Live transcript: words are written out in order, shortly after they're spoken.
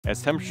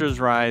As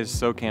temperatures rise,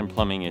 so can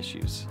plumbing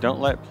issues.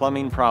 Don't let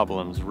plumbing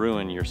problems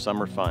ruin your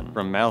summer fun.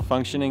 From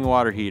malfunctioning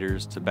water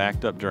heaters to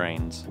backed up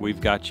drains, we've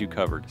got you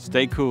covered.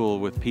 Stay cool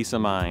with peace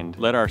of mind.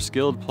 Let our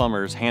skilled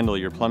plumbers handle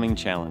your plumbing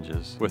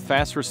challenges. With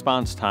fast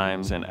response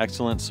times and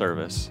excellent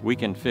service, we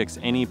can fix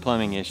any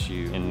plumbing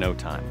issue in no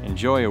time.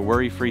 Enjoy a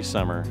worry-free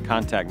summer.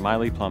 Contact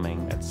Miley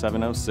Plumbing at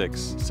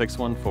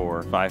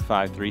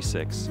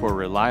 706-614-5536 for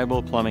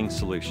reliable plumbing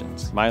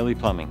solutions. Miley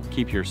Plumbing,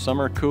 keep your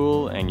summer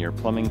cool and your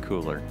plumbing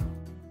cooler.